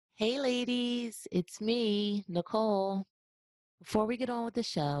Hey, ladies, it's me, Nicole. Before we get on with the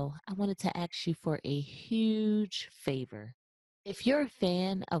show, I wanted to ask you for a huge favor. If you're a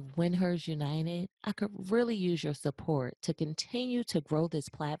fan of Winners United, I could really use your support to continue to grow this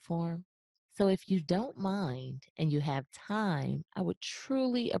platform. So if you don't mind and you have time, I would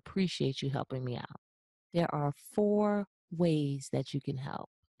truly appreciate you helping me out. There are four ways that you can help.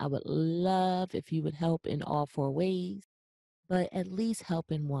 I would love if you would help in all four ways, but at least help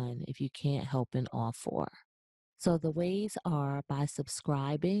in one if you can't help in all four. So the ways are by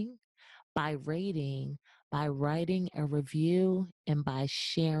subscribing, by rating, by writing a review, and by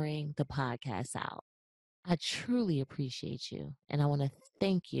sharing the podcast out. I truly appreciate you, and I want to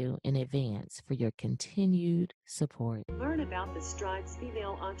thank you in advance for your continued support. Learn about the strides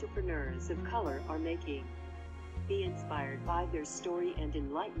female entrepreneurs of color are making. Be inspired by their story and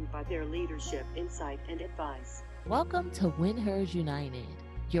enlightened by their leadership, insight, and advice. Welcome to Winners United,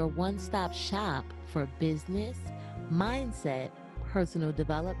 your one-stop shop for business, mindset, personal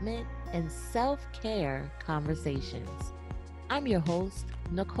development, and self-care conversations. I'm your host,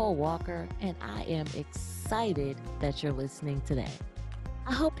 Nicole Walker, and I am excited that you're listening today.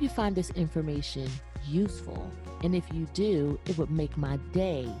 I hope you find this information useful, and if you do, it would make my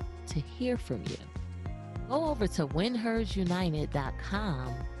day to hear from you. Go over to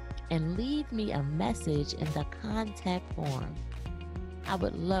winhersunited.com and leave me a message in the contact form. I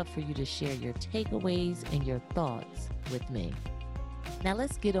would love for you to share your takeaways and your thoughts with me. Now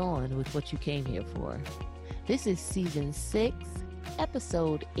let's get on with what you came here for. This is season 6,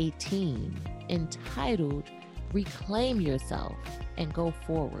 episode 18, entitled Reclaim Yourself and Go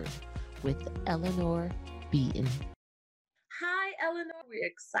Forward with Eleanor Beaton. Hi, Eleanor. We're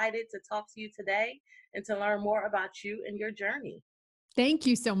excited to talk to you today and to learn more about you and your journey. Thank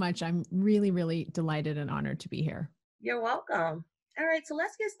you so much. I'm really, really delighted and honored to be here. You're welcome. All right, so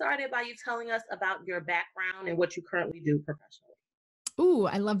let's get started by you telling us about your background and what you currently do professionally. Ooh,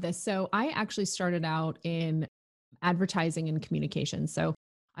 I love this. So I actually started out in advertising and communications. So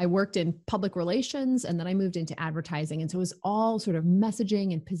I worked in public relations and then I moved into advertising. And so it was all sort of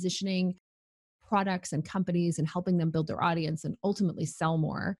messaging and positioning products and companies and helping them build their audience and ultimately sell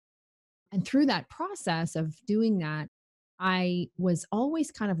more. And through that process of doing that, I was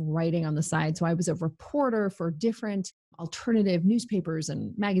always kind of writing on the side. So I was a reporter for different alternative newspapers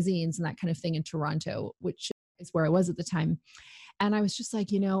and magazines and that kind of thing in Toronto, which is where I was at the time. And I was just like,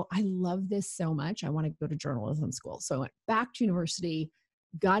 I love this so much. I want to go to journalism school. So I went back to university,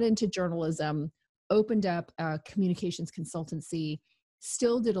 got into journalism, opened up a communications consultancy,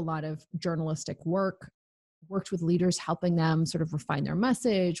 still did a lot of journalistic work, worked with leaders, helping them sort of refine their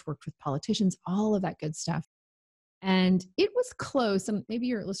message, worked with politicians, all of that good stuff. And it was close. And maybe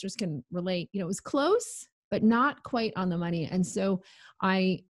your listeners can relate. It was close, but not quite on the money. And so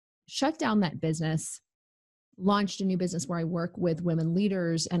I shut down that business, launched a new business where I work with women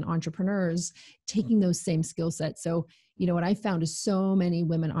leaders and entrepreneurs, taking those same skill sets. So, what I found is so many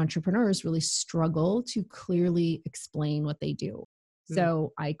women entrepreneurs really struggle to clearly explain what they do.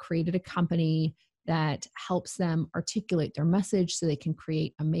 So I created a company that helps them articulate their message so they can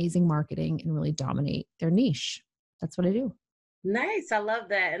create amazing marketing and really dominate their niche. That's what I do. Nice. I love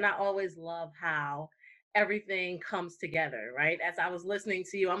that. And I always love how everything comes together, right? As I was listening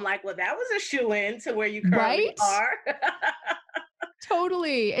to you, I'm like, well, that was a shoe-in to where you currently are.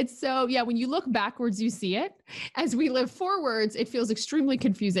 Totally. It's so, when you look backwards, you see it. As we live forwards, it feels extremely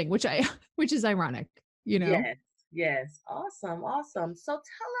confusing, which is ironic, Yes. Awesome. So tell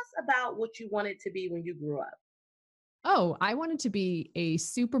us about what you wanted to be when you grew up. Oh, I wanted to be a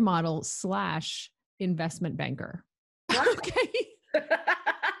supermodel / investment banker. Wow. Okay.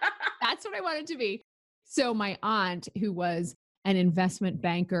 That's what I wanted to be. So my aunt, who was an investment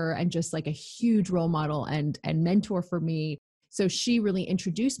banker and just like a huge role model and mentor for me. So she really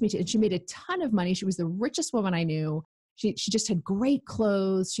introduced me to, and she made a ton of money. She was the richest woman I knew. She just had great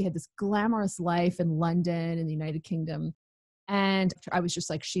clothes. She had this glamorous life in London in the United Kingdom. And I was just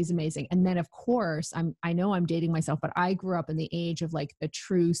like, she's amazing. And then of course, I know I'm dating myself, but I grew up in the age of like the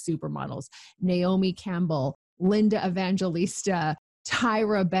true supermodels, Naomi Campbell, Linda Evangelista,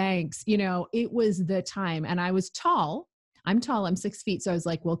 Tyra Banks. It was the time. And I was tall. I'm tall. I'm 6 feet. So I was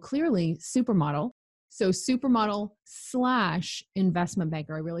like, well, clearly supermodel. So supermodel / investment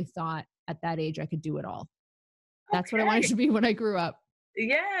banker. I really thought at that age I could do it all. That's what I wanted to be when I grew up.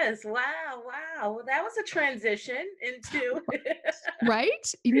 Yes. Wow. Well, that was a transition into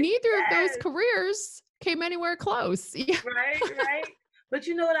right. Neither of those careers came anywhere close. Right. But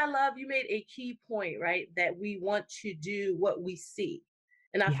you know what I love? You made a key point, right? That we want to do what we see.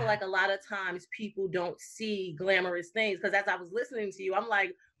 And I feel like a lot of times people don't see glamorous things because as I was listening to you, I'm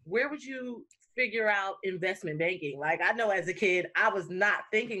like, where would you figure out investment banking? Like, I know as a kid, I was not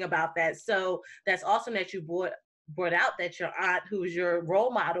thinking about that. So that's awesome that you brought out that your aunt, who's your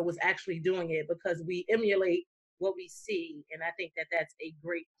role model, was actually doing it, because we emulate what we see. And I think that that's a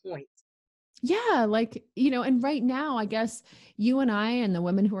great point. Yeah, like, and right now, I guess you and I and the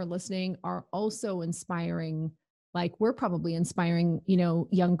women who are listening are also inspiring. Like, we're probably inspiring,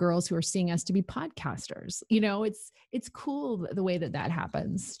 young girls who are seeing us to be podcasters. It's cool the way that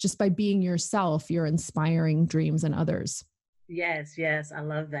happens. Just by being yourself, you're inspiring dreams in others. Yes, yes, I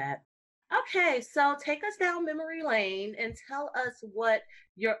love that. Okay, so take us down memory lane and tell us what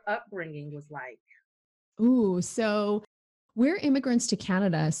your upbringing was like. Ooh, so we're immigrants to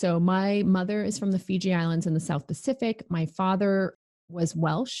Canada. So my mother is from the Fiji Islands in the South Pacific. My father was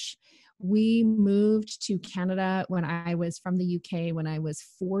Welsh. We moved to Canada when I was from the UK when I was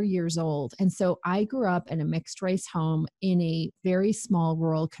 4 years old. And so I grew up in a mixed race home in a very small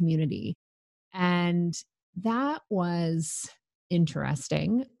rural community. And that was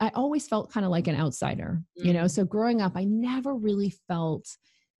interesting. I always felt kind of like an outsider, Mm. So growing up, I never really felt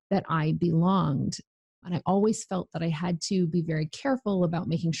that I belonged. And I always felt that I had to be very careful about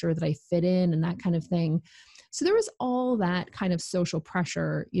making sure that I fit in and that kind of thing. So there was all that kind of social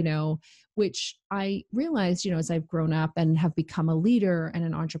pressure, which I realized, as I've grown up and have become a leader and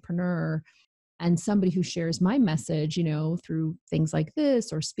an entrepreneur and somebody who shares my message, through things like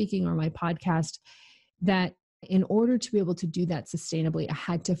this or speaking or my podcast, that in order to be able to do that sustainably, I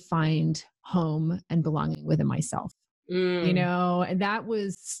had to find home and belonging within myself. Mm. And that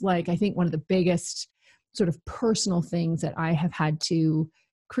was like, I think one of the biggest sort of personal things that I have had to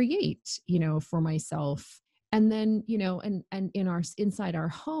create, for myself. And then, and inside our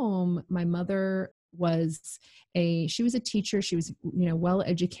home, my mother she was a teacher. She was, well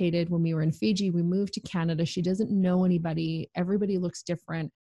educated. When we were in Fiji, we moved to Canada. She doesn't know anybody. Everybody looks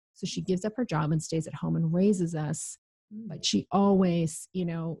different. So she gives up her job and stays at home and raises us. But she always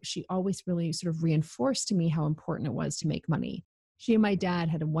really sort of reinforced to me how important it was to make money. She and my dad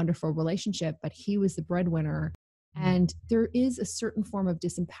had a wonderful relationship, but he was the breadwinner. And there is a certain form of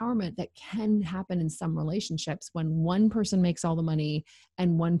disempowerment that can happen in some relationships when one person makes all the money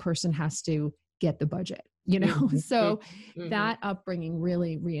and one person has to get the budget, Mhm. So Mhm. that upbringing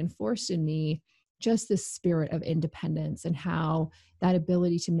really reinforced in me just this spirit of independence and how that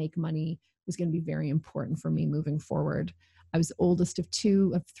ability to make money was going to be very important for me moving forward. I was the oldest of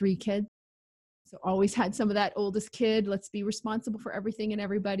three kids. So always had some of that oldest kid, let's be responsible for everything and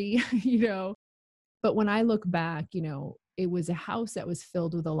everybody, But when I look back, it was a house that was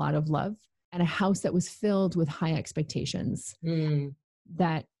filled with a lot of love and a house that was filled with high expectations Mm.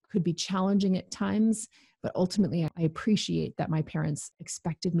 that could be challenging at times. But ultimately, I appreciate that my parents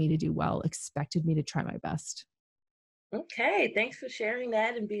expected me to do well, expected me to try my best. Okay, thanks for sharing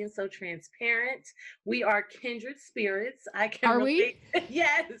that and being so transparent. We are kindred spirits. I can Are we? relate.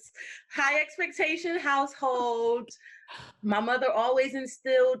 Yes, high expectation household. My mother always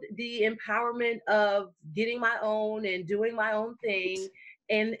instilled the empowerment of getting my own and doing my own thing.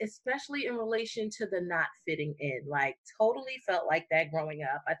 And especially in relation to the not fitting in, like, totally felt like that growing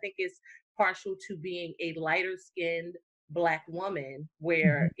up. I think it's partial to being a lighter skinned Black woman,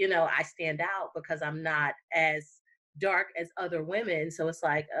 where, Mhm. I stand out because I'm not as dark as other women. So it's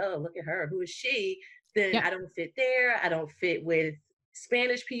like, oh, look at her. Who is she? Then Yep. I don't fit there. I don't fit with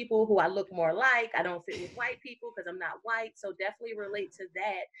Spanish people who I look more like. I don't fit with white people because I'm not white. So definitely relate to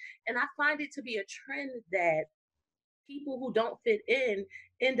that. And I find it to be a trend that people who don't fit in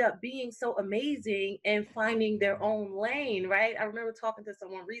end up being so amazing and finding their own lane, right? I remember talking to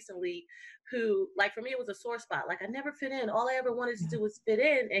someone recently who, like, for me, it was a sore spot. Like, I never fit in. All I ever wanted to Yeah. do was fit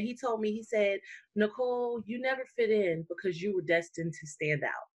in. And he told me, he said, Nicole, you never fit in because you were destined to stand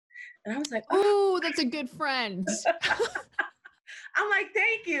out. And I was like, oh, Oh, that's a good friend. I'm like,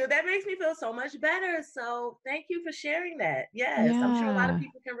 thank you. That makes me feel so much better. So thank you for sharing that. Yes, I'm sure a lot of Yeah.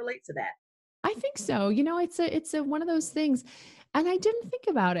 people can relate to that. I think so. It's a one of those things. And I didn't think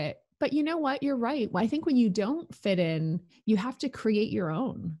about it. But you know what? You're right. I think when you don't fit in, you have to create your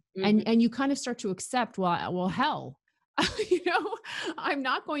own. And Mhm. and you kind of start to accept, well, hell. you know, I'm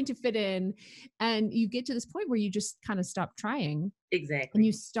not going to fit in. And you get to this point where you just kind of stop trying and Exactly.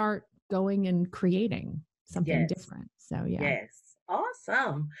 you start going and creating something Yes. different. So yeah. Yes.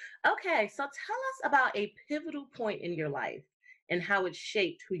 Awesome. Okay. So tell us about a pivotal point in your life and how it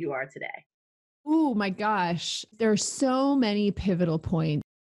shaped who you are today. Oh my gosh. There are so many pivotal points.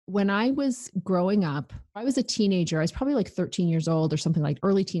 When I was growing up, I was a teenager. I was probably like 13 years old or something, like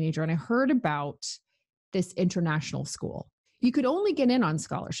early teenager. And I heard about this international school. you could only get in on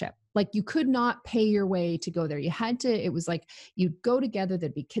scholarship. Like you could not pay your way to go there. You had to, it was like you'd go together,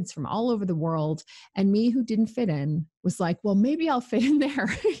 there'd be kids from all over the world. And me who didn't fit in was like, well, maybe I'll fit in there.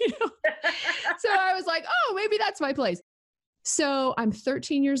 So I was like, oh, maybe that's my place. So I'm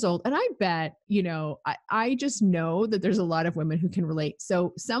 13 years old, and I bet, I just know that there's a lot of women who can relate.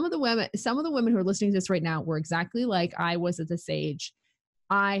 So some of the women who are listening to this right now were exactly like I was at this age.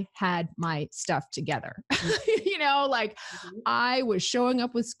 I had my stuff together, like I was showing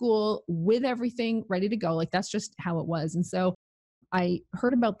up with school with everything ready to go. Like that's just how it was. And so I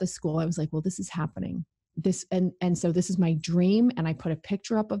heard about this school. I was like, well, this is happening. So this is my dream. And I put a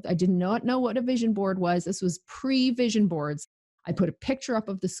picture up I did not know what a vision board was. This was pre-vision boards. I put a picture up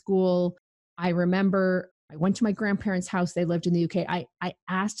of the school. I remember I went to my grandparents' house. They lived in the UK. I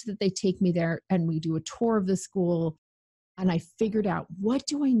asked that they take me there and we do a tour of the school. And I figured out, what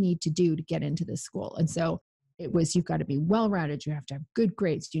do I need to do to get into this school? And so it was, you've got to be well-rounded. You have to have good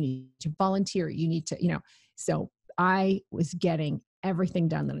grades. You need to volunteer. You need to, so I was getting everything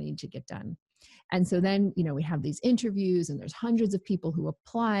done that I needed to get done. And so then, we have these interviews and there's hundreds of people who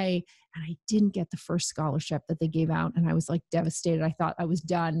apply, and I didn't get the first scholarship that they gave out. And I was like devastated. I thought I was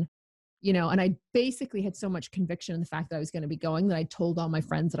done, and I basically had so much conviction in the fact that I was going to be going that I told all my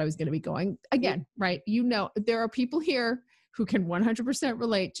friends that I was going to be going again, right? There are people here who can 100%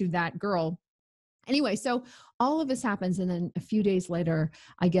 relate to that girl. Anyway, so all of this happens. And then a few days later,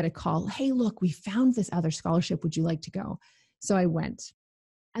 I get a call. Hey, look, we found this other scholarship. Would you like to go? So I went.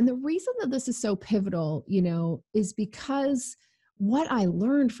 And the reason that this is so pivotal, is because what I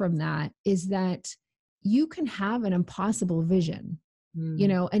learned from that is that you can have an impossible vision,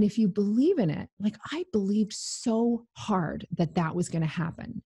 and if you believe in it, like I believed so hard that was going to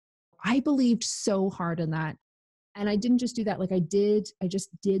happen. I believed so hard in that. And I didn't just do that. Like I just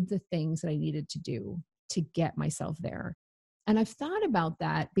did the things that I needed to do to get myself there. And I've thought about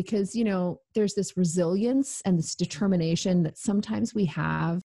that because, there's this resilience and this determination that sometimes we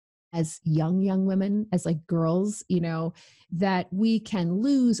have as young women, as like girls, that we can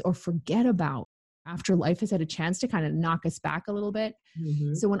lose or forget about after life has had a chance to kind of knock us back a little bit.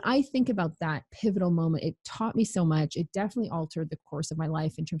 Mm-hmm. So when I think about that pivotal moment, it taught me so much. It definitely altered the course of my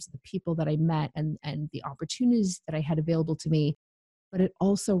life in terms of the people that I met and the opportunities that I had available to me. But it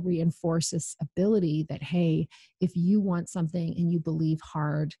also reinforced this ability that, hey, if you want something and you believe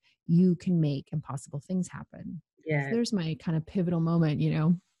hard, you can make impossible things happen. Yeah. So there's my kind of pivotal moment,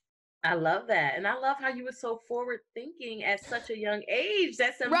 I love that. And I love how you were so forward thinking at such a young age.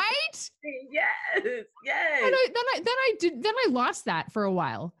 That's amazing. Right? Yes. Yes. And then I lost that for a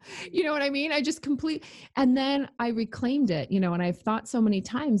while. You know what I mean? I just and then I reclaimed it, and I've thought so many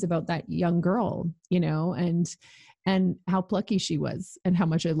times about that young girl, and how plucky she was and how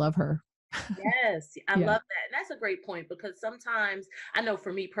much I love her. Yes. I love that. And that's a great point because sometimes I know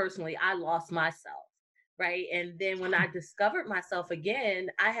for me personally, I lost myself. Right. And then when I discovered myself again,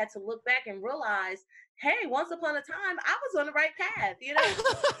 I had to look back and realize, hey, once upon a time, I was on the right path, I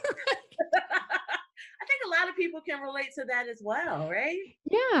think a lot of people can relate to that as well, right?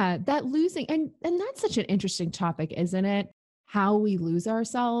 Yeah, that losing. And that's such an interesting topic, isn't it? How we lose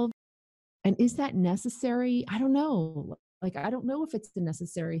ourselves. And is that necessary? I don't know. Like, I don't know if it's the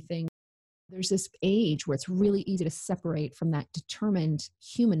necessary thing. There's this age where it's really easy to separate from that determined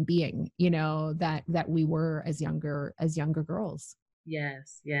human being, that we were as younger girls.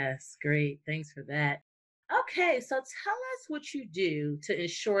 Yes. Great. Thanks for that. Okay. So tell us what you do to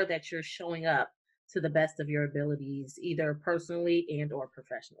ensure that you're showing up to the best of your abilities, either personally and or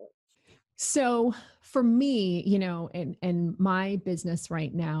professionally. So for me, in my business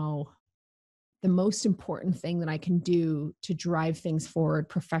right now, the most important thing that I can do to drive things forward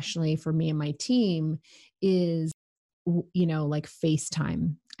professionally for me and my team is, like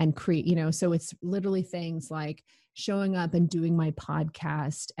FaceTime and create, so it's literally things like showing up and doing my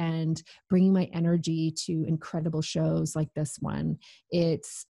podcast and bringing my energy to incredible shows like this one.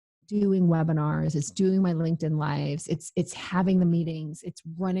 It's doing webinars, it's doing my LinkedIn lives, it's having the meetings, it's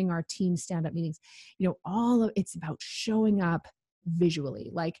running our team stand-up meetings, it's about showing up visually,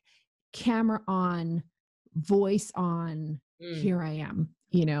 like camera on, voice on, here I am,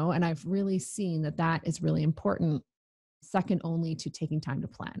 and I've really seen that is really important, second only to taking time to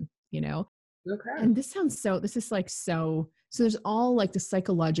plan, Okay. And this is like, so there's all like the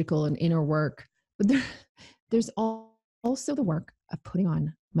psychological and inner work, but there's also the work of putting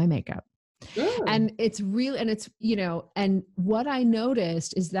on my makeup. And it's real. And it's, and what I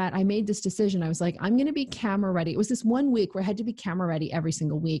noticed is that I made this decision. I was like, I'm going to be camera ready. It was this one week where I had to be camera ready every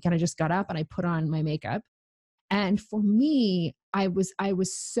single week. And I just got up and I put on my makeup And for me, I was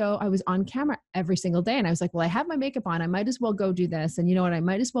on camera every single day. And I was like, well, I have my makeup on. I might as well go do this. And you know what? I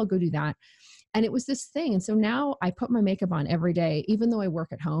might as well go do that. And it was this thing. And so now I put my makeup on every day, even though I work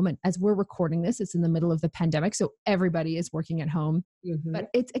at home. And as we're recording this, it's in the middle of the pandemic. So everybody is working at home. But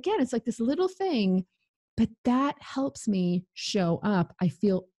it's like this little thing, but that helps me show up. I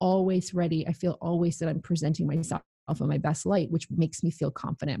feel always ready. I feel always that I'm presenting myself in my best light, which makes me feel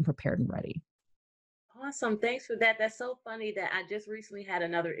confident and prepared and ready. Awesome. Thanks for that. That's so funny that I just recently had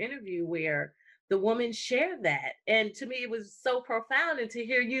another interview where the woman shared that. And to me, it was so profound. And to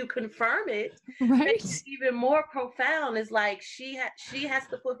hear you confirm it Right. makes it even more profound. It's like she has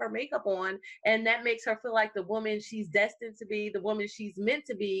to put her makeup on, and that makes her feel like the woman she's destined to be, the woman she's meant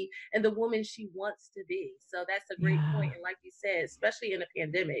to be, and the woman she wants to be. So that's a great Yeah. point. And like you said, especially in a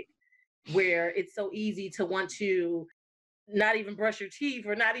pandemic where it's so easy to want to not even brush your teeth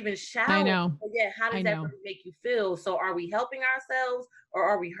or not even shower. I know. But yeah, how I does that know. really make you feel? So are we helping ourselves or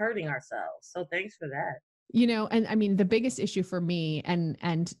are we hurting ourselves? So thanks for that. And I mean, the biggest issue for me, and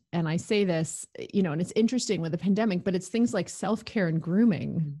I say this, and it's interesting with the pandemic, but it's things like self-care and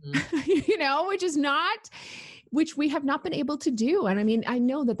grooming, which we have not been able to do. And I mean, I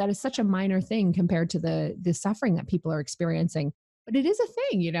know that is such a minor thing compared to the suffering that people are experiencing, but it is a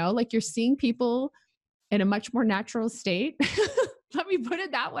thing, like you're seeing people in a much more natural state. Let me put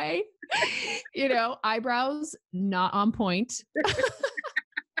it that way. Eyebrows not on point.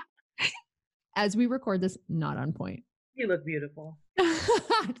 As we record this, not on point. You look beautiful.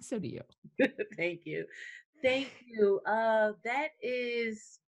 So do you. Thank you. Thank you. That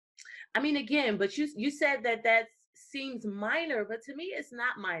is, I mean, again, but you said that seems minor, but to me, it's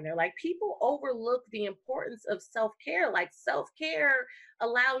not minor. Like people overlook the importance of self-care. Like self-care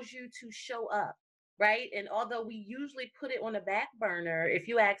allows you to show up. Right. And although we usually put it on the back burner, if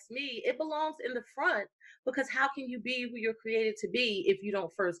you ask me, it belongs in the front, because how can you be who you're created to be if you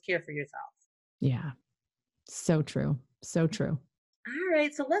don't first care for yourself? Yeah. So true. So true. All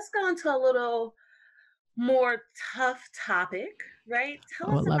right. So let's go into a little more tough topic, right?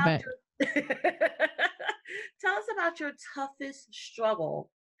 Tell us about your toughest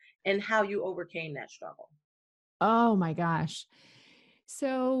struggle and how you overcame that struggle. Oh my gosh.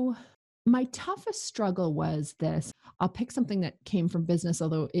 So my toughest struggle was this. I'll pick something that came from business,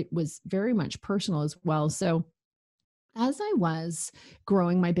 although it was very much personal as well. So as I was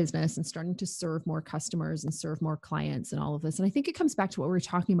growing my business and starting to serve more customers and serve more clients and all of this, and I think it comes back to what we were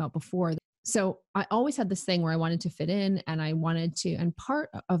talking about before. So I always had this thing where I wanted to fit in and I wanted to, and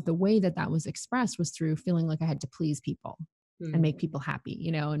part of the way that was expressed was through feeling like I had to please people and make people happy,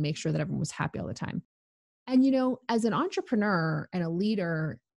 and make sure that everyone was happy all the time. And, as an entrepreneur and a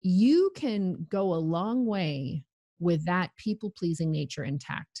leader, you can go a long way with that people-pleasing nature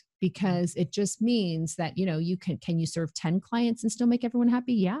intact, because it just means that, can you serve 10 clients and still make everyone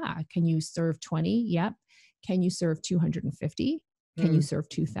happy? Yeah. Can you serve 20? Yep. Can you serve 250? Can you serve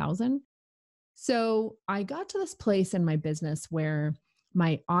 2,000? So I got to this place in my business where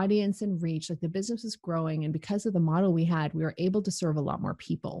my audience and reach, like the business was growing. And because of the model we had, we were able to serve a lot more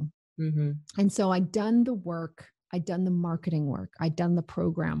people. And so I'd done the work, I'd done the marketing work, I'd done the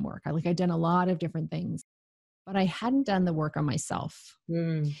program work. I'd done a lot of different things, but I hadn't done the work on myself.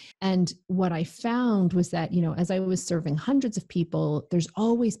 And what I found was that, as I was serving hundreds of people, there's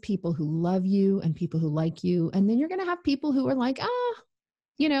always people who love you and people who like you. And then you're going to have people who are like,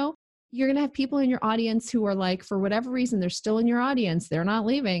 you're going to have people in your audience who are like, for whatever reason, they're still in your audience. They're not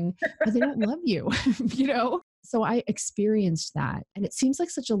leaving, but they don't love you, So I experienced that. And it seems like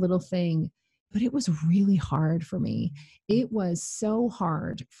such a little thing, but it was really hard for me. It was so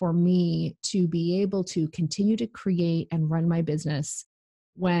hard for me to be able to continue to create and run my business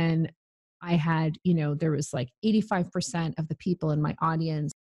when I had, there was like 85% of the people in my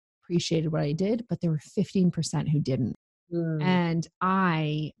audience appreciated what I did, but there were 15% who didn't. And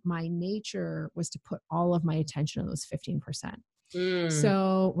my nature was to put all of my attention on those 15%.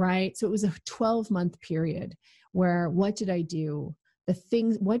 So, right. So it was a 12-month period where what did I do?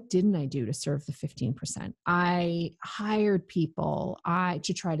 What didn't I do to serve the 15%? I hired people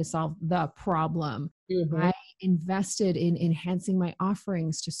to try to solve the problem. I invested in enhancing my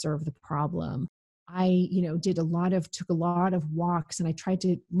offerings to serve the problem. I, took a lot of walks, and I tried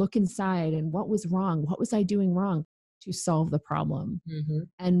to look inside and what was wrong? What was I doing wrong to solve the problem?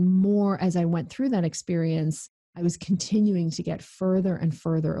 And more as I went through that experience, I was continuing to get further and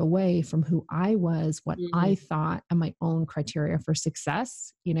further away from who I was, what I thought, and my own criteria for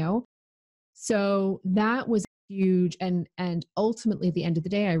success, So that was huge. And ultimately, at the end of the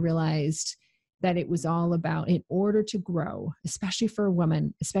day, I realized that it was all about, in order to grow, especially for a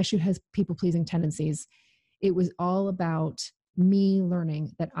woman, especially who has people-pleasing tendencies, it was all about me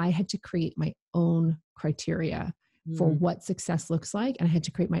learning that I had to create my own criteria for what success looks like. And I had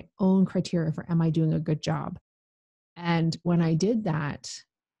to create my own criteria for, am I doing a good job? And when I did that,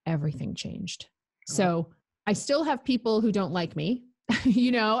 everything changed. So I still have people who don't like me, as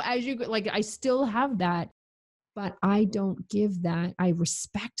you like, I still have that, but I don't give that. I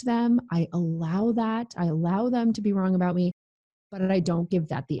respect them. I allow that. I allow them to be wrong about me, but I don't give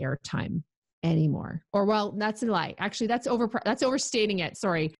that the airtime anymore. Or, well, that's a lie. Actually, that's overstating it.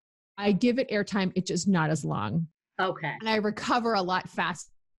 Sorry. I give it airtime. It's just not as long. Okay. And I recover a lot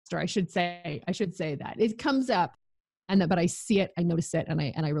faster. I should say that it comes up, but I see it, I notice it, and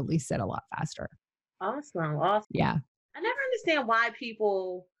I release it a lot faster. Awesome. Yeah. I never understand why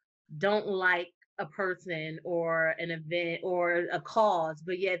people don't like a person or an event or a cause,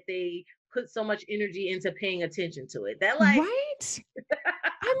 but yet they put so much energy into paying attention to it. That like, right?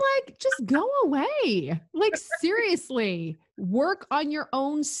 I'm like, just go away. Like, seriously, work on your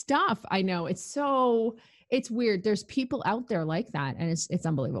own stuff. I know it's weird. There's people out there like that, and it's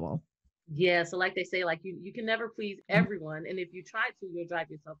unbelievable. yeah. So like they say, like you can never please everyone. And if you try to, you'll drive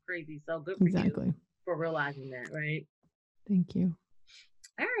yourself crazy. So good for you for realizing that, right? Thank you.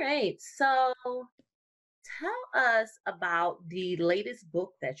 All right. So tell us about the latest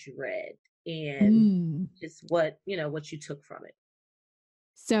book that you read and just what you took from it.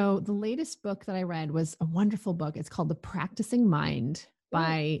 So the latest book that I read was a wonderful book. It's called The Practicing Mind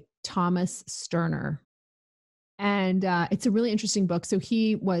by Thomas Sterner. And it's a really interesting book. So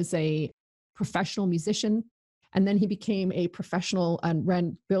he was a professional musician, and then he became a professional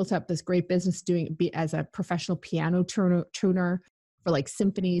and built up this great business as a professional piano tuner for like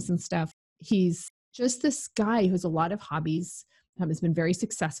symphonies and stuff. He's just this guy who has a lot of hobbies, has been very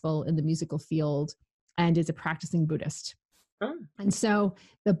successful in the musical field, and is a practicing Buddhist. And so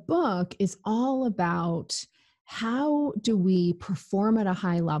the book is all about how do we perform at a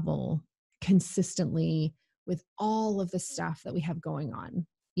high level consistently with all of the stuff that we have going on,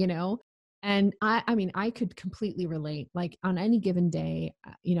 And I mean, I could completely relate. Like on any given day,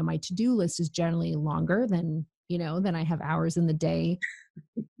 my to-do list is generally longer than I have hours in the day.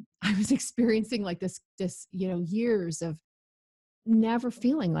 I was experiencing like this, years of never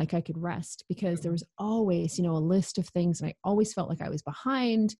feeling like I could rest because there was always, a list of things. And I always felt like I was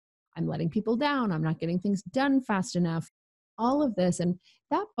behind. I'm letting people down. I'm not getting things done fast enough. All of this. And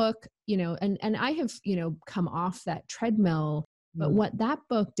that book, and I have, come off that treadmill. But what that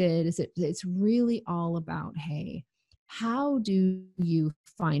book did is it's really all about, hey, how do you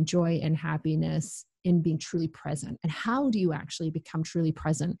find joy and happiness in being truly present? And how do you actually become truly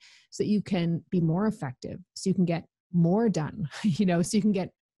present so that you can be more effective, so you can get more done, so you can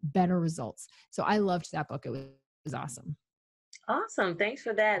get better results. So I loved that book. It was awesome. Awesome. Thanks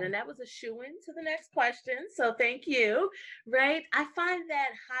for that. And that was a shoo-in to the next question. So thank you. Right. I find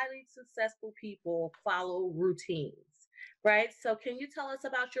that highly successful people follow routines. Right. So can you tell us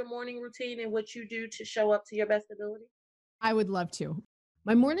about your morning routine and what you do to show up to your best ability? I would love to.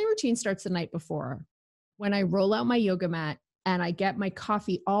 My morning routine starts the night before when I roll out my yoga mat and I get my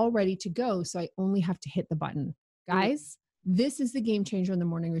coffee all ready to go. So I only have to hit the button. Guys, this is the game changer in the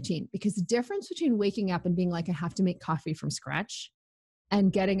morning routine, because the difference between waking up and being like, I have to make coffee from scratch,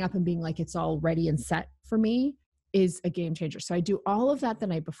 and getting up and being like, it's all ready and set for me, is a game changer. So I do all of that the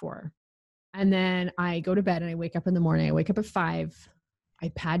night before. And then I go to bed and I wake up in the morning. I wake up at 5. I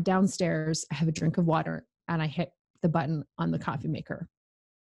pad downstairs. I have a drink of water and I hit the button on the coffee maker.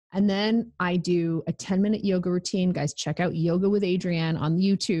 And then I do a 10-minute yoga routine. Guys, check out Yoga with Adrienne on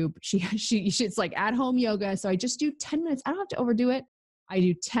YouTube. It's like at-home yoga. So I just do 10 minutes. I don't have to overdo it. I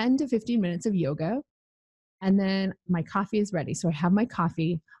do 10 to 15 minutes of yoga. And then my coffee is ready. So I have my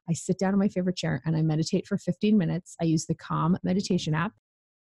coffee. I sit down in my favorite chair and I meditate for 15 minutes. I use the Calm meditation app.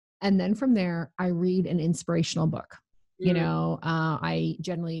 And then from there, I read an inspirational book. I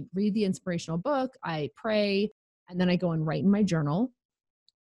generally read the inspirational book. I pray, and then I go and write in my journal.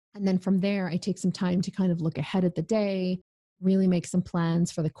 And then from there, I take some time to kind of look ahead at the day, really make some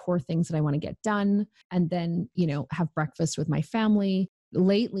plans for the core things that I want to get done, and then, have breakfast with my family.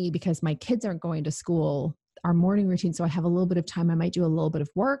 Lately, because my kids aren't going to school, our morning routine, so I have a little bit of time, I might do a little bit of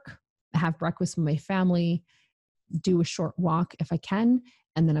work, have breakfast with my family, do a short walk if I can,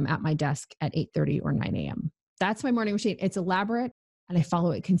 and then I'm at my desk at 8:30 or 9 a.m. That's my morning routine. It's elaborate and I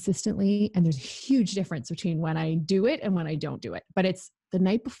follow it consistently. And there's a huge difference between when I do it and when I don't do it. But it's the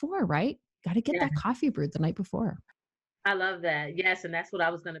night before, right? Got to get that coffee brewed the night before. I love that. Yes. And that's what I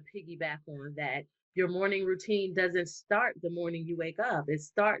was going to piggyback on, that your morning routine doesn't start the morning you wake up. It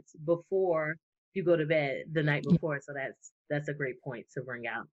starts before you go to bed the night before. So that's a great point to bring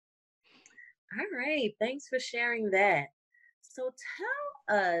out. All right. Thanks for sharing that. So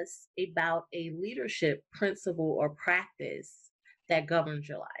tell us about a leadership principle or practice that governs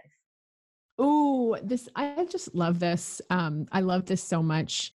your life. Oh, this I just love this. I love this so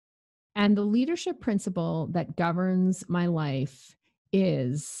much. And the leadership principle that governs my life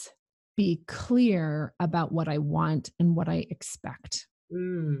is be clear about what I want and what I expect.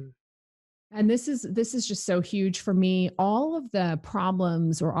 Mm, And this is just so huge for me. All of the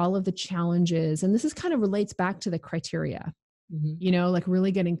problems or all of the challenges, and this is kind of relates back to the criteria, mhm, like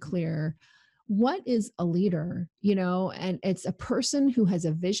really getting clear. What is a leader? And it's a person who has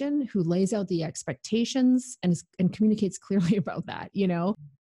a vision, who lays out the expectations and communicates clearly about that.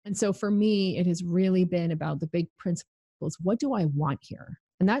 And so for me, it has really been about the big principles. What do I want here?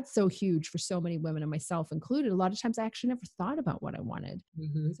 And that's so huge for so many women and myself included. A lot of times I actually never thought about what I wanted.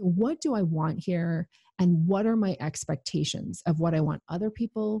 mhm, So, what do I want here? And what are my expectations of what I want other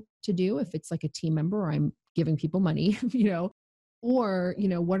people to do? If it's like a team member or I'm giving people money,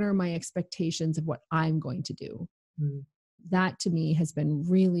 what are my expectations of what I'm going to do? mm. That to me has been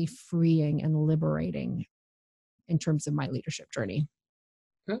really freeing and liberating in terms of my leadership journey.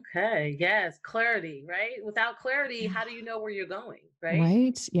 Okay. Yes. Clarity, right? Without clarity, Yeah. how do you know where you're going? Right.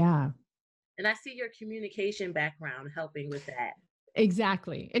 Right? Yeah. And I see your communication background helping with that.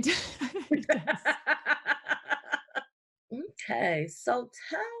 Exactly. It does. Okay. So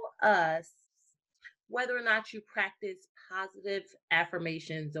tell us whether or not you practice positive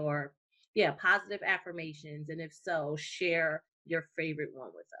affirmations or, yeah, positive affirmations. And if so, share your favorite one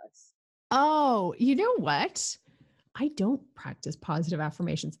with us. Oh, you know what? I don't practice positive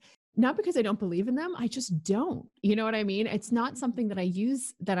affirmations. Not because I don't believe in them, I just don't. You know what I mean? It's not something that I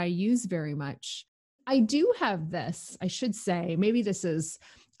use very much. I do have this, I should say.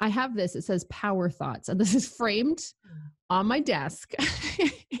 I have this. It says power thoughts, and this is framed on my desk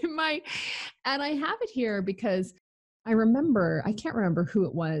in my and I have it here because I can't remember who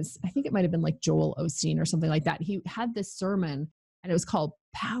it was. I think it might have been like Joel Osteen or something like that. He had this sermon and it was called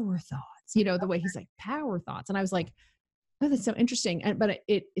Power Thoughts, the way he's like power thoughts. And I was like, oh, that's so interesting.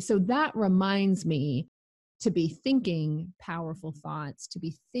 So that reminds me to be thinking powerful thoughts, to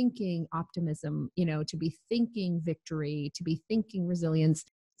be thinking optimism, to be thinking victory, to be thinking resilience.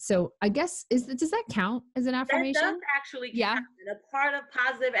 So I guess does that count as an That does affirmation? actually Yeah. count. And a part of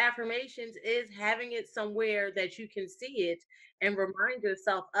positive affirmations is having it somewhere that you can see it and remind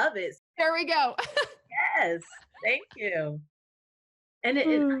yourself of it. There we go. Yes, thank you. And you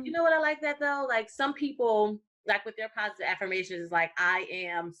Mm. know what I like that though? Like some people, like with their positive affirmations, is like, I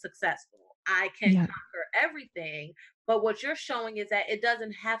am successful. I can Yeah. conquer everything. But what you're showing is that it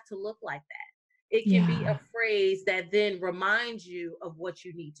doesn't have to look like that. It can be a Yeah. phrase that then reminds you of what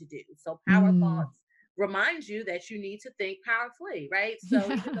you need to do. So power Mm. thoughts reminds you that you need to think powerfully, right? So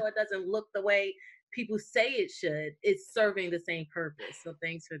even Yeah. though it doesn't look the way people say it should, it's serving the same purpose. So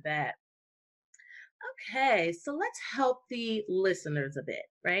thanks for that. Okay, so let's help the listeners a bit,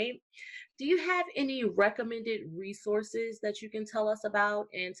 right? Do you have any recommended resources that you can tell us about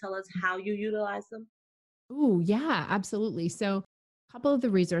and tell us how you utilize them? Ooh, yeah, absolutely. So, a couple of the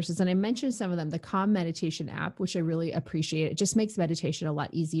resources, and I mentioned some of them, the Calm Meditation app, which I really appreciate. It just makes meditation a lot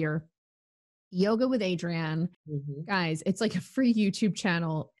easier. Yoga with Adrienne. Hmm. Guys, it's like a free YouTube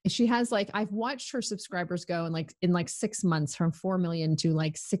channel. She has like I've watched her subscribers go in like 6 months from 4 million to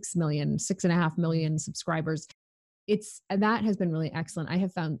like 6 million, 6.5 million subscribers. That has been really excellent. I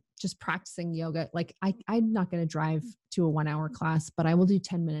have found just practicing yoga, like I'm not going to drive to a 1 hour class, but I will do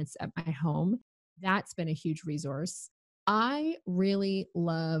 10 minutes at my home. That's been a huge resource. I really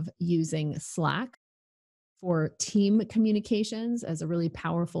love using Slack for team communications as a really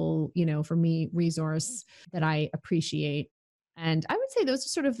powerful, for me, resource that I appreciate. And I would say those are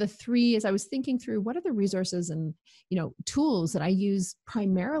sort of the three as I was thinking through what are the resources and, tools that I use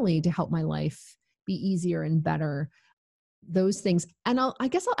primarily to help my life be easier and better, those things. And I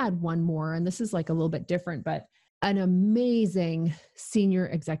guess I'll add one more, and this is like a little bit different, but an amazing senior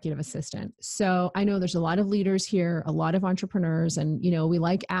executive assistant. So I know there's a lot of leaders here, a lot of entrepreneurs, and we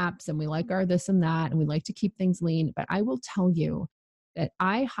like apps and we like our this and that, and we like to keep things lean. But I will tell you that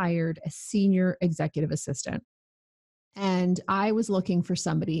I hired a senior executive assistant and I was looking for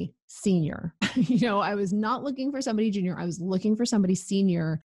somebody senior. I was not looking for somebody junior. I was looking for somebody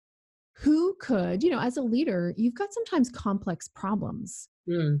senior who could, as a leader, you've got sometimes complex problems.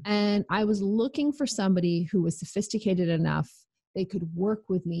 Mm, And I was looking for somebody who was sophisticated enough. They could work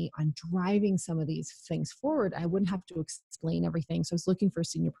with me on driving some of these things forward. I wouldn't have to explain everything. So I was looking for a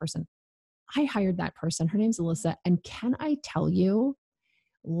senior person. I hired that person. Her name's Alyssa. And can I tell you,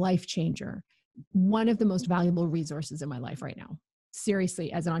 life changer, one of the most valuable resources in my life right now.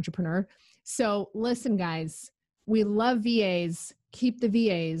 seriously as an entrepreneur. So listen, guys, we love VAs, keep the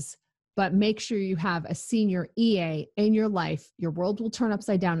VAs, but make sure you have a senior EA in your life. Your world will turn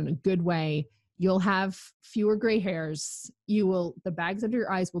upside down in a good way. You'll have fewer gray hairs. The bags under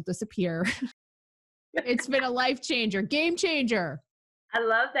your eyes will disappear. It's been a life changer, game changer. I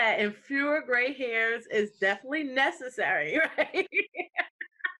love that. And fewer gray hairs is definitely necessary, right?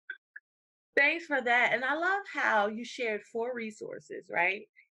 Thanks for that. And I love how you shared 4 resources, right?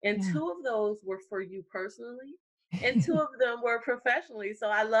 And Yeah. 2 of those were for you personally, and 2 of them were professionally. So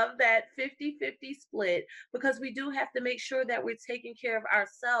I love that 50-50 split because we do have to make sure that we're taking care of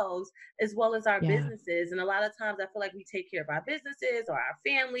ourselves as well as our Yeah. businesses. And a lot of times I feel like we take care of our businesses or our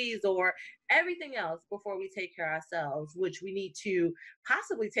families or everything else before we take care of ourselves, which we need to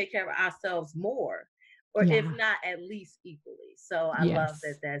possibly take care of ourselves more, or if Yeah. not at least equally. So I love that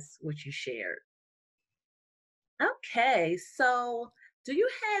Yes. that's what you shared. Okay, so do you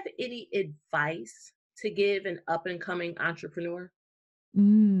have any advice to give an up and coming entrepreneur?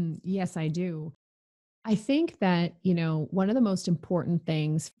 Yes, I do. I think that, one of the most important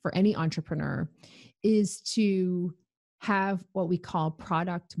things for any entrepreneur is to have what we call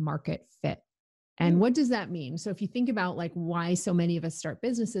product market fit. And Mm, what does that mean? So if you think about like why so many of us start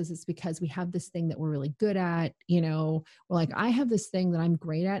businesses, it's because we have this thing that we're really good at, we're like, I have this thing that I'm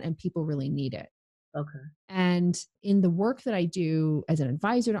great at and people really need it. okay. And in the work that I do as an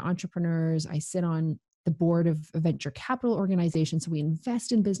advisor to entrepreneurs, I sit on the board of a venture capital organization. So we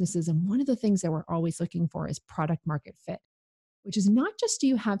invest in businesses. And one of the things that we're always looking for is product market fit, which is not just do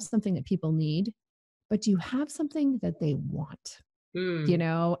you have something that people need, but do you have something that they want?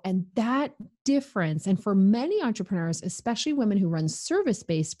 Mm, And that difference, and for many entrepreneurs, especially women who run service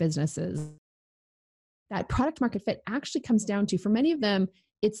based businesses, that product market fit actually comes down to, for many of them,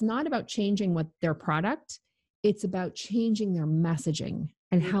 it's not about changing what their product, it's about changing their messaging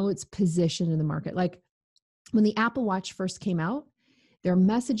and how mm, it's positioned in the market. Like when the Apple Watch first came out, their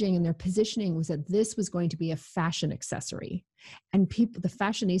messaging and their positioning was that this was going to be a fashion accessory. And the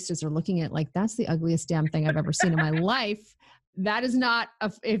fashionistas are looking at like, that's the ugliest damn thing I've ever seen in my life. That is not,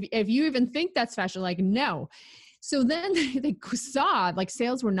 if you even think that's fashion, like, no. So then they saw like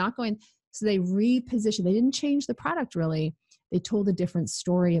sales were not going. So they repositioned, they didn't change the product really. They told a different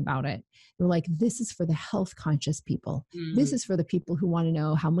story about it. They're like, this is for the health conscious people. This mm, is for the people who want to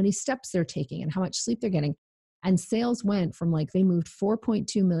know how many steps they're taking and how much sleep they're getting. And sales went from like they moved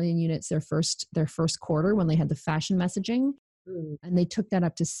 4.2 million units their first quarter when they had the fashion messaging, mm. and they took that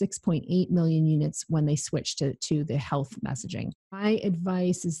up to 6.8 million units when they switched to the health messaging. My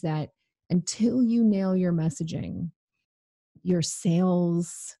advice is that until you nail your messaging, your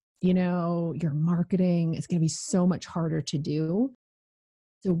sales, your marketing is going to be so much harder to do.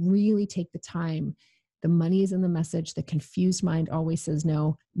 So really take the time. The money is in the message. The confused mind always says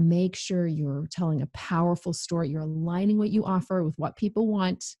no. Make sure you're telling a powerful story. You're aligning what you offer with what people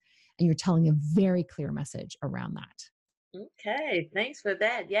want, and you're telling a very clear message around that. Okay, thanks for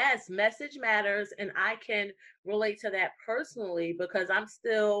that. Yes, message matters. And I can relate to that personally because I'm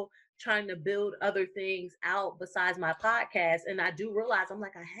still trying to build other things out besides my podcast. And I do realize I'm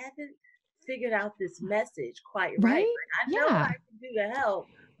like, I haven't figured out this message quite right. Right? Like, I know what Yeah. I can do to help,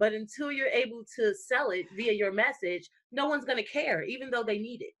 but until you're able to sell it via your message, no one's going to care, even though they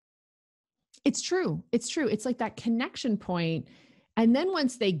need it. It's true. It's true. It's like that connection point. And then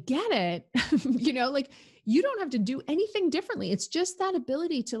once they get it, like you don't have to do anything differently. It's just that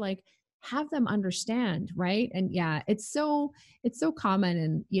ability to like have them understand, right? And yeah, it's so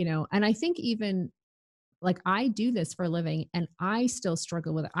common. And and I think even like I do this for a living and I still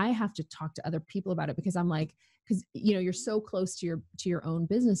struggle with it. I have to talk to other people about it because I'm like, because you're so close to your own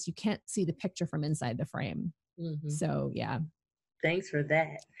business, you can't see the picture from inside the frame. Mhm. So yeah, Thanks for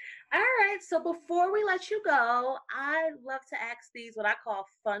that. All right. So before we let you go, I love to ask these what I call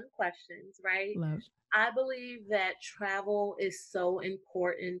fun questions, right? love. I believe that travel is so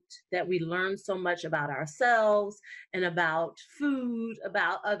important that we learn so much about ourselves and about food,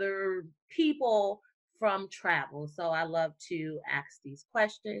 about other people from travel. So I love to ask these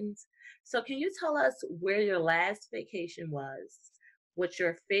questions. So, can you tell us where your last vacation was, what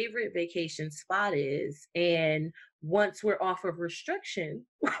your favorite vacation spot is, and once we're off of restriction,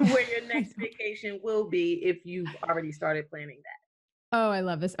 where your next vacation will be if you've already started planning Oh, I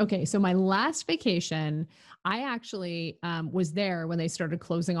love this. Okay, so my last vacation, I actually was there when they started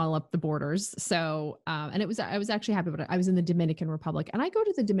closing all up the borders. So, and I was actually happy about it. I was in the Dominican Republic, and I go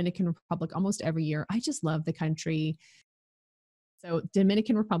to the Dominican Republic almost every year. I just love the country. So,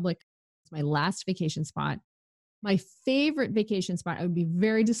 Dominican Republic is my last vacation spot. My favorite vacation spot, I would be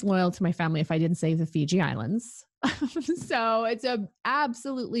very disloyal to my family if I didn't say the Fiji Islands. So it's a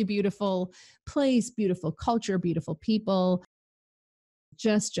absolutely beautiful place, beautiful culture, beautiful people,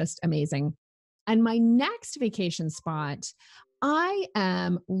 just amazing. And my next vacation spot, I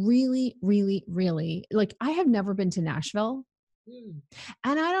am really like, I have never been to Nashville. Mm.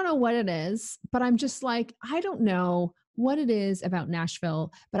 And I don't know what it is, but I'm just like, I don't know what it is about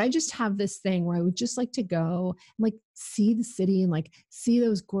Nashville, but I just have this thing where I would just like to go and like see the city and like see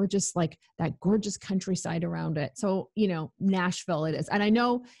those gorgeous, like that gorgeous countryside around it. So, Nashville it is. And I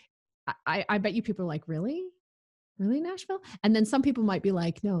know, I bet you people are like, really? Really, Nashville? And then some people might be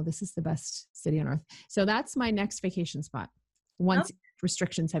like, no, this is the best city on earth. So that's my next vacation spot Oh, once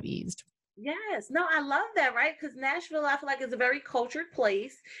restrictions have eased. yes. No, I love that, right? Because Nashville, I feel like, is a very cultured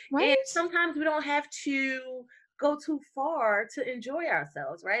place. And Right? sometimes we don't have to go too far to enjoy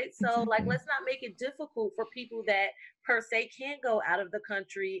ourselves, right? So, like, Exactly. let's not make it difficult for people that per se can't go out of the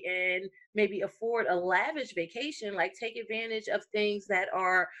country and maybe afford a lavish vacation. Like, take advantage of things that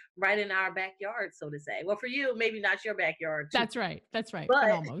are right in our backyard, so to say. Well, for you, maybe not your backyard, too. That's right. That's right. But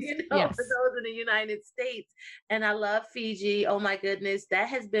But, almost. for Yes. those in the United States, and I love Fiji. Oh my goodness, that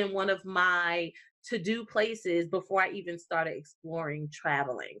has been one of my to-do places before I even started exploring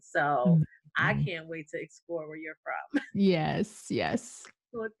traveling. So I Mhm. can't wait to explore where you're from. Yes. Yes.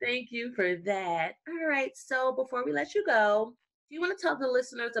 Well, thank you for that. All right. So before we let you go, do you want to tell the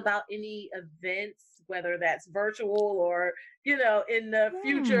listeners about any events, whether that's virtual or, in the Yeah.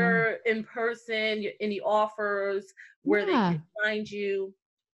 future, in person, any offers where they can Yeah. find you?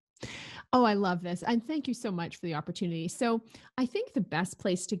 Oh, I love this. And thank you so much for the opportunity. So, I think the best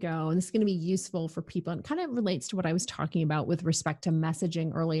place to go, and this is going to be useful for people, and kind of relates to what I was talking about with respect to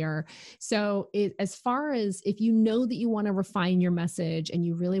messaging earlier. So, as far as if you know that you want to refine your message and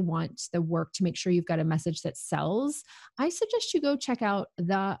you really want the work to make sure you've got a message that sells, I suggest you go check out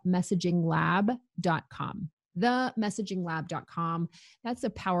themessaginglab.com. Themessaginglab.com. That's a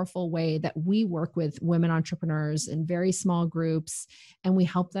powerful way that we work with women entrepreneurs in very small groups and we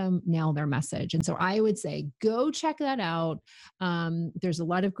help them nail their message. And so I would say go check that out. There's a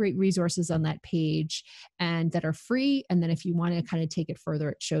lot of great resources on that page and that are free. And then if you want to kind of take it further,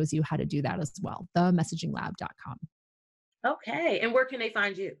 it shows you how to do that as well. Themessaginglab.com. Okay. And where can they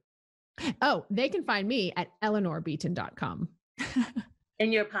find you? Oh, they can find me at eleanorbeaton.com.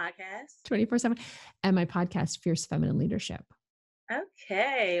 In your podcast? 24/7. And my podcast, Fierce Feminine Leadership.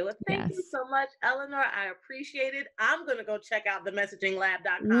 Okay. Well, thank you Yes. so much, Eleanor. I appreciate it. I'm going to go check out the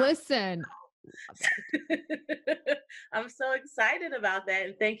messaginglab.com. Listen, I'm so excited about that.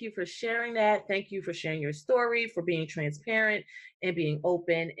 And thank you for sharing that. Thank you for sharing your story, for being transparent and being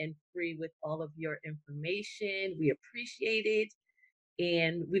open and free with all of your information. We appreciate it.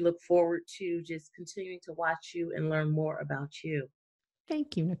 And we look forward to just continuing to watch you and learn more about you.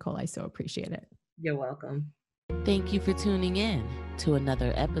 thank you, Nicole. I so appreciate it. You're welcome. Thank you for tuning in to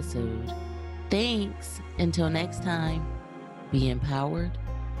another episode. Thanks. Until next time, be empowered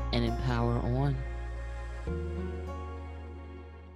and empower on.